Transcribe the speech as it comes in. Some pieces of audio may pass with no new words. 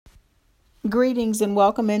Greetings and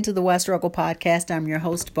welcome into the West Struggle Podcast. I'm your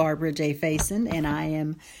host, Barbara J. Faison, and I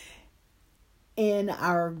am in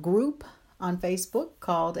our group on Facebook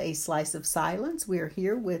called A Slice of Silence. We are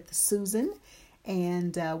here with Susan,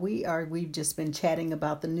 and we've just been chatting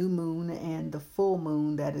about the new moon and the full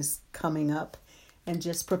moon that is coming up and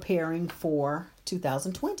just preparing for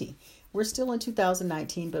 2020. We're still in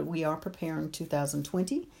 2019, but we are preparing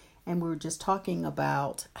 2020. And we were just talking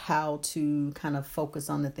about how to kind of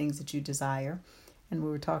focus on the things that you desire. And we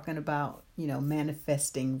were talking about,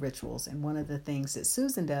 manifesting rituals. And one of the things that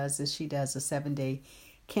Susan does is she does a 7-day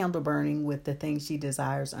candle burning with the things she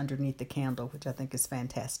desires underneath the candle, which I think is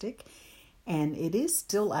fantastic. And it is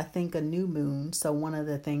still, I think, a new moon. So one of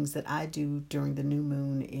the things that I do during the new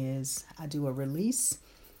moon is I do a release,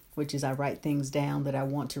 which is I write things down that I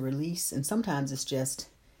want to release. And sometimes it's just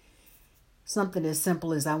something as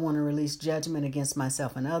simple as I want to release judgment against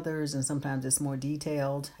myself and others, and sometimes it's more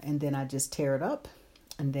detailed, and then I just tear it up,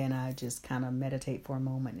 and then I just kind of meditate for a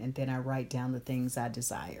moment, and then I write down the things I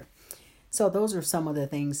desire. So those are some of the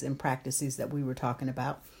things and practices that we were talking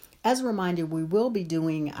about. As a reminder, we will be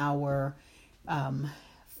doing our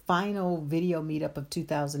final video meetup of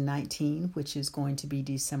 2019, which is going to be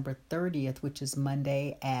December 30th, which is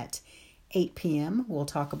Monday at 8 p.m. We'll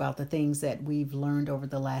talk about the things that we've learned over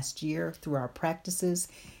the last year through our practices,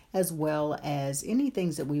 as well as any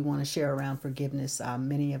things that we want to share around forgiveness.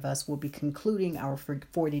 Many of us will be concluding our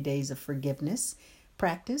 40 days of forgiveness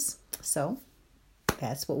practice. So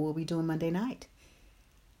that's what we'll be doing Monday night.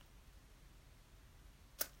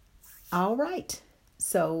 All right.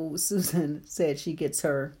 So Susan said she gets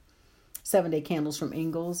her 7-day candles from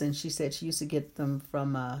Ingles, and she said she used to get them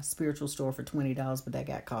from a spiritual store for $20, but that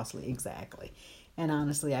got costly. Exactly. And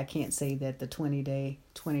honestly, I can't say that the $20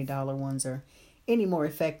 ones are any more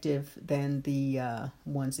effective than the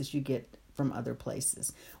ones that you get from other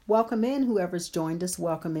places. Welcome in, whoever's joined us.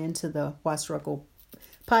 Welcome into the Why Struggle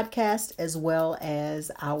podcast, as well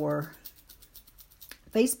as our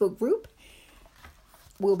Facebook group.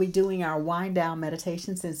 We'll be doing our wind down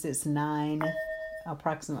meditation since it's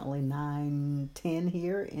approximately 9:10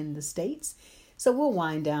 here in the States. So we'll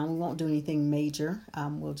wind down. We won't do anything major.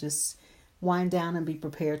 We'll just wind down and be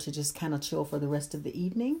prepared to just kind of chill for the rest of the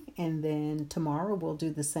evening. And then tomorrow we'll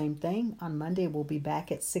do the same thing. On Monday, we'll be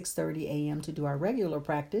back at 6:30 a.m. to do our regular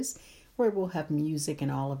practice, where we'll have music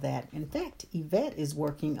and all of that. In fact, Yvette is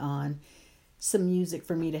working on some music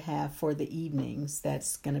for me to have for the evenings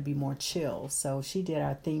that's going to be more chill. So she did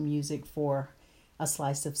our theme music for A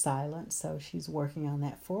Slice of Silence. So she's working on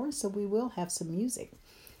that for us. So we will have some music.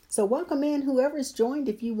 So welcome in, whoever's joined.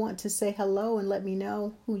 If you want to say hello and let me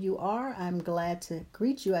know who you are, I'm glad to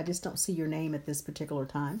greet you. I just don't see your name at this particular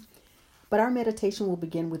time. But our meditation will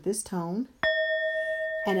begin with this tone.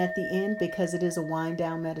 And at the end, because it is a wind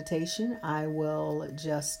down meditation, I will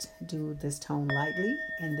just do this tone lightly.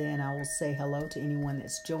 And then I will say hello to anyone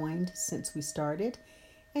that's joined since we started.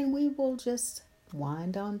 And we will just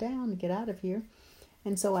wind on down and get out of here.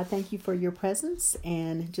 And so I thank you for your presence,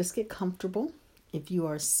 and just get comfortable. If you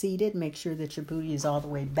are seated, make sure that your booty is all the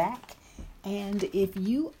way back. And if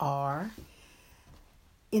you are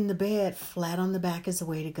in the bed, flat on the back is the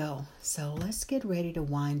way to go. So let's get ready to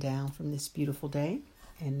wind down from this beautiful day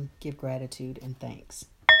and give gratitude and thanks.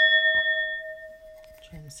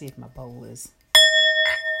 Trying to see if my bowl is.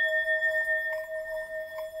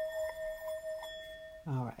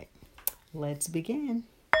 All right, let's begin.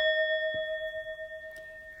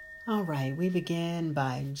 All right, we begin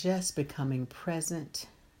by just becoming present.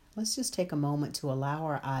 Let's just take a moment to allow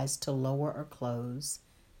our eyes to lower or close.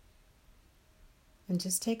 And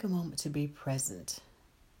just take a moment to be present.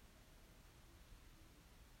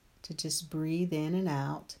 To just breathe in and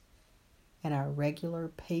out at our regular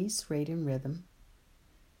pace, rate, and rhythm.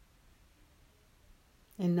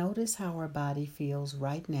 And notice how our body feels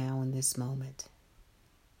right now in this moment.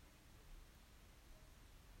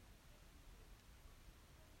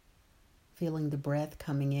 Feeling the breath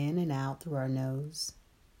coming in and out through our nose.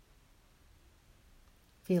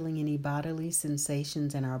 Feeling any bodily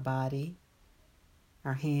sensations in our body,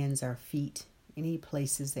 our hands, our feet, any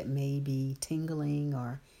places that may be tingling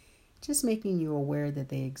or just making you aware that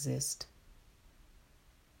they exist.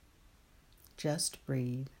 Just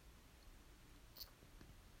breathe.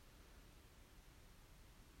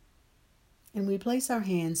 And we place our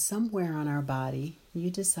hands somewhere on our body. You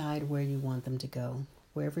decide where you want them to go.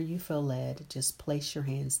 Wherever you feel led, just place your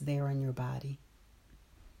hands there on your body.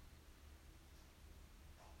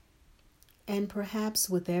 And perhaps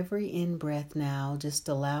with every in-breath now, just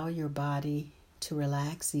allow your body to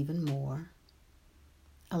relax even more,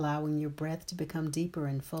 allowing your breath to become deeper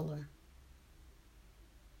and fuller.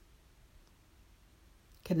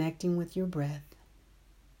 connecting with your breath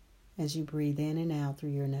as you breathe in and out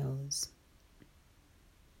through your nose.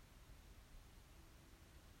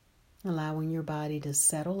 Allowing your body to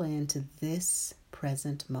settle into this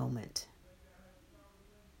present moment.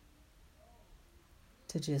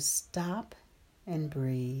 To just stop and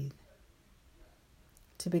breathe.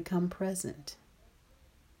 To become present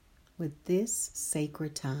with this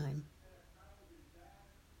sacred time.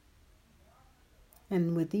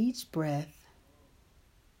 And with each breath,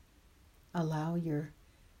 allow your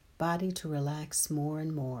body to relax more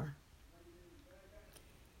and more.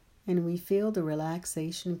 And we feel the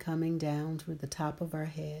relaxation coming down through the top of our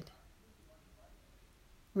head,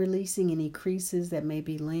 releasing any creases that may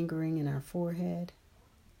be lingering in our forehead,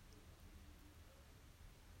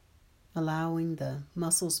 allowing the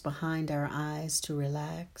muscles behind our eyes to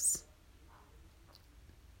relax,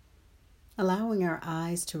 allowing our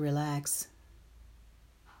eyes to relax,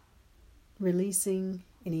 releasing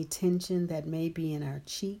any tension that may be in our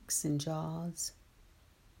cheeks and jaws,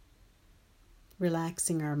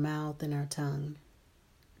 relaxing our mouth and our tongue.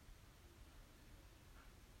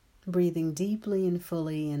 Breathing deeply and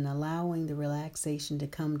fully and allowing the relaxation to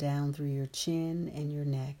come down through your chin and your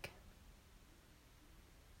neck.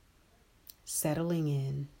 Settling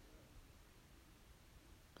in,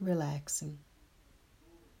 relaxing,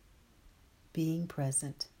 being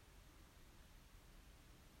present.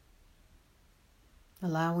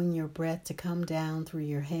 Allowing your breath to come down through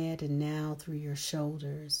your head and now through your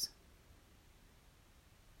shoulders.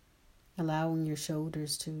 Allowing your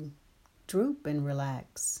shoulders to droop and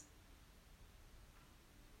relax.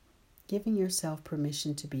 Giving yourself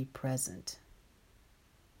permission to be present.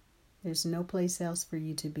 There's no place else for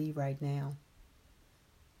you to be right now.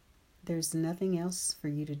 There's nothing else for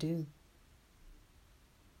you to do.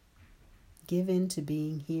 Give in to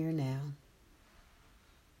being here now.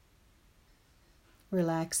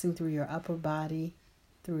 Relaxing through your upper body,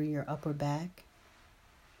 through your upper back.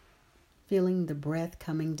 Feeling the breath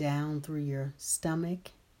coming down through your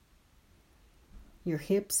stomach, your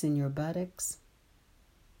hips and your buttocks.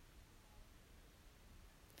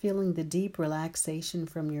 Feeling the deep relaxation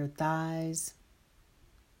from your thighs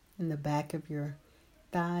and the back of your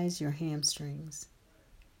thighs, your hamstrings.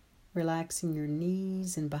 Relaxing your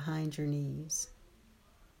knees and behind your knees.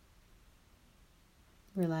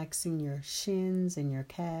 Relaxing your shins and your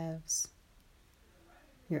calves,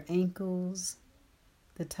 your ankles,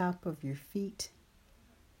 the top of your feet,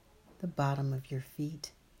 the bottom of your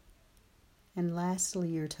feet, and lastly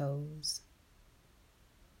your toes.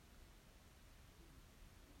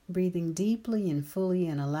 Breathing deeply and fully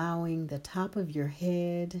and allowing the top of your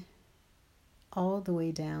head all the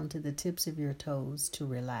way down to the tips of your toes to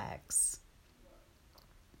relax.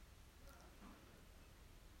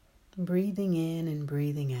 Breathing in and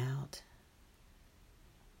breathing out.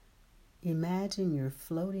 Imagine you're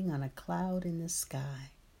floating on a cloud in the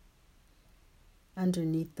sky,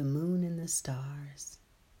 underneath the moon and the stars.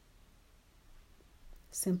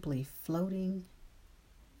 Simply floating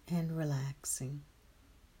and relaxing.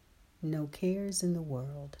 No cares in the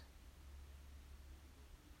world.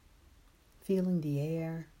 Feeling the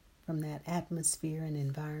air from that atmosphere and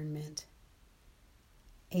environment,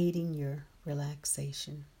 aiding your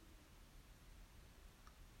relaxation.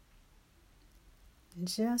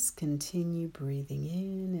 Just continue breathing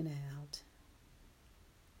in and out,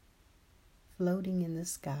 floating in the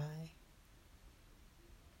sky,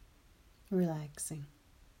 relaxing,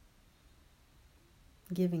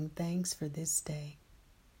 giving thanks for this day,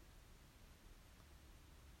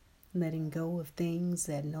 letting go of things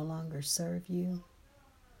that no longer serve you,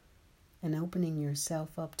 and opening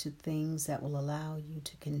yourself up to things that will allow you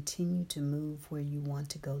to continue to move where you want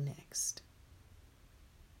to go next.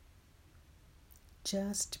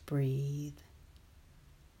 Just breathe.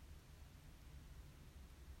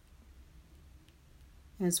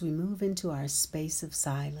 As we move into our space of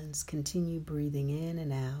silence, continue breathing in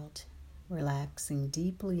and out, relaxing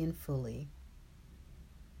deeply and fully.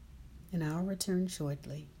 And I'll return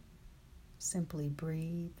shortly. Simply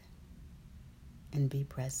breathe and be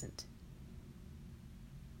present.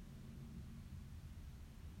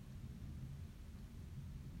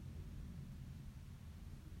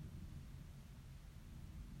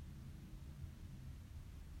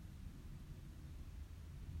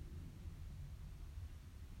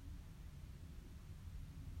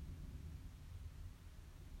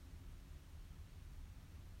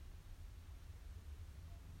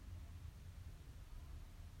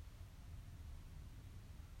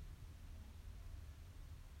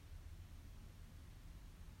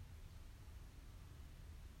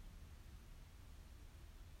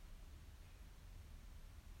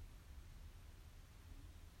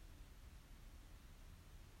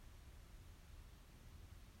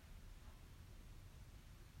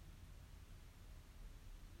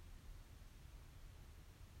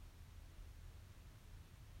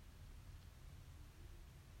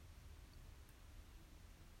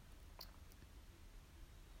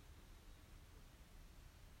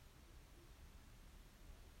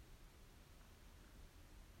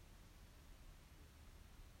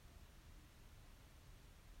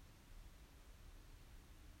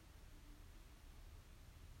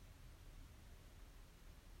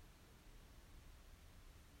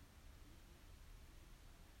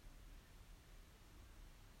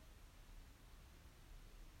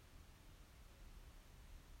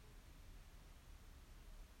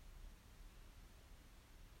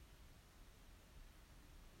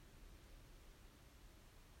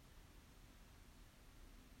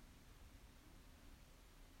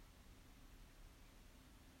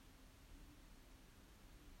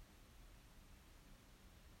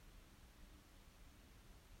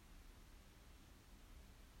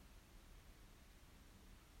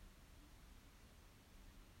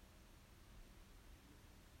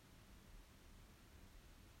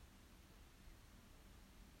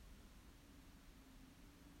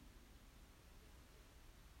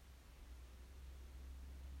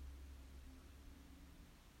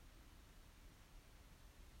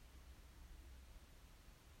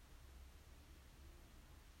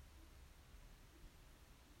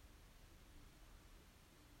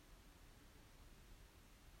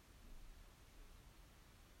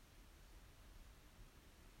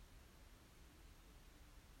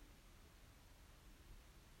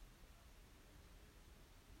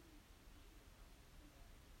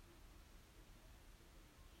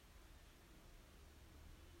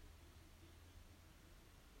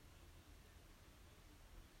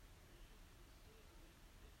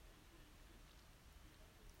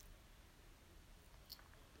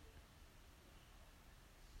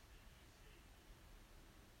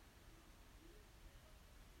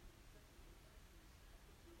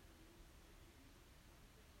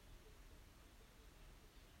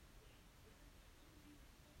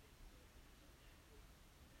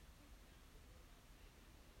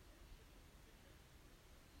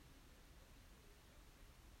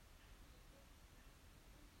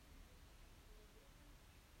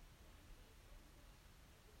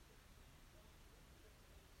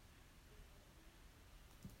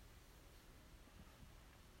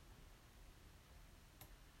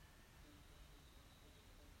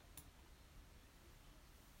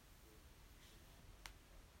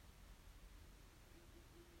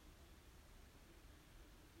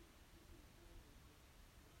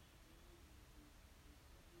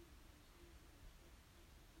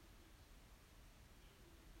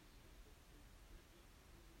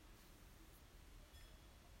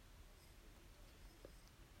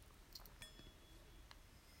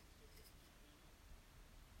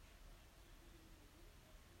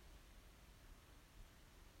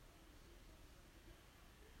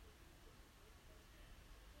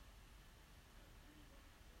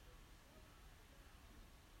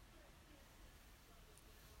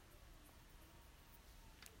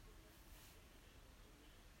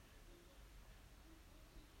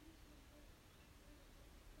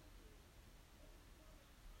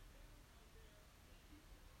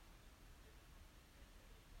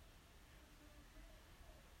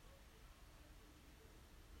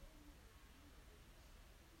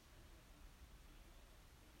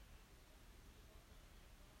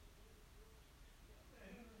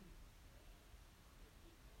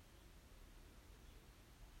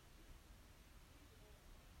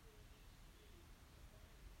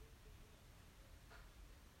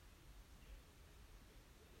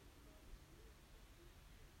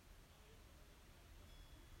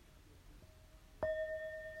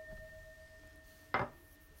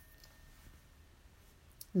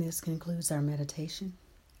 And this concludes our meditation.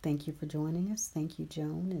 Thank you for joining us. Thank you,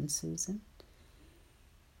 Joan and Susan.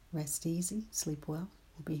 Rest easy, sleep well.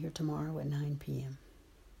 We'll be here tomorrow at 9 p.m.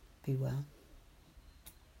 Be well.